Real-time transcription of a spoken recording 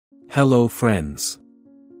Hello friends.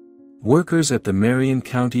 Workers at the Marion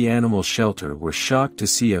County Animal Shelter were shocked to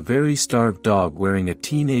see a very starved dog wearing a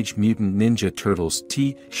Teenage Mutant Ninja Turtles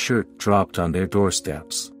T-shirt dropped on their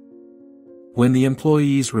doorsteps. When the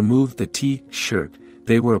employees removed the T-shirt,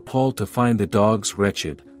 they were appalled to find the dog's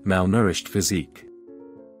wretched, malnourished physique.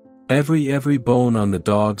 Every bone on the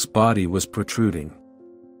dog's body was protruding.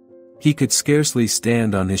 He could scarcely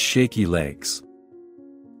stand on his shaky legs.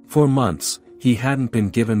 For months, he hadn't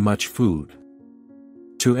been given much food.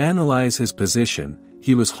 To analyze his position,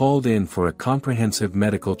 he was hauled in for a comprehensive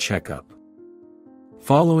medical checkup.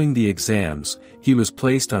 Following the exams, he was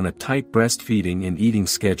placed on a tight breastfeeding and eating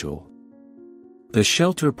schedule. The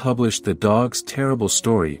shelter published the dog's terrible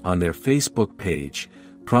story on their Facebook page,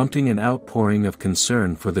 prompting an outpouring of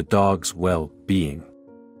concern for the dog's well-being.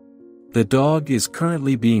 The dog is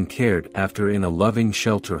currently being cared after in a loving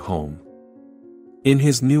shelter home. In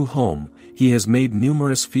his new home, he has made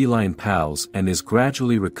numerous feline pals and is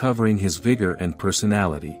gradually recovering his vigor and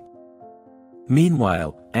personality.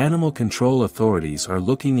 Meanwhile, animal control authorities are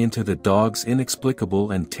looking into the dog's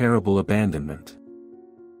inexplicable and terrible abandonment.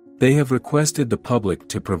 They have requested the public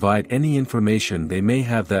to provide any information they may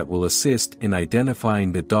have that will assist in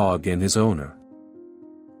identifying the dog and his owner.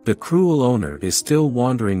 The cruel owner is still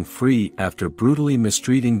wandering free after brutally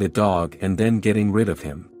mistreating the dog and then getting rid of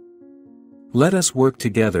him. Let us work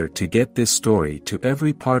together to get this story to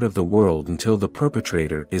every part of the world until the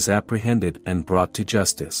perpetrator is apprehended and brought to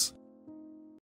justice.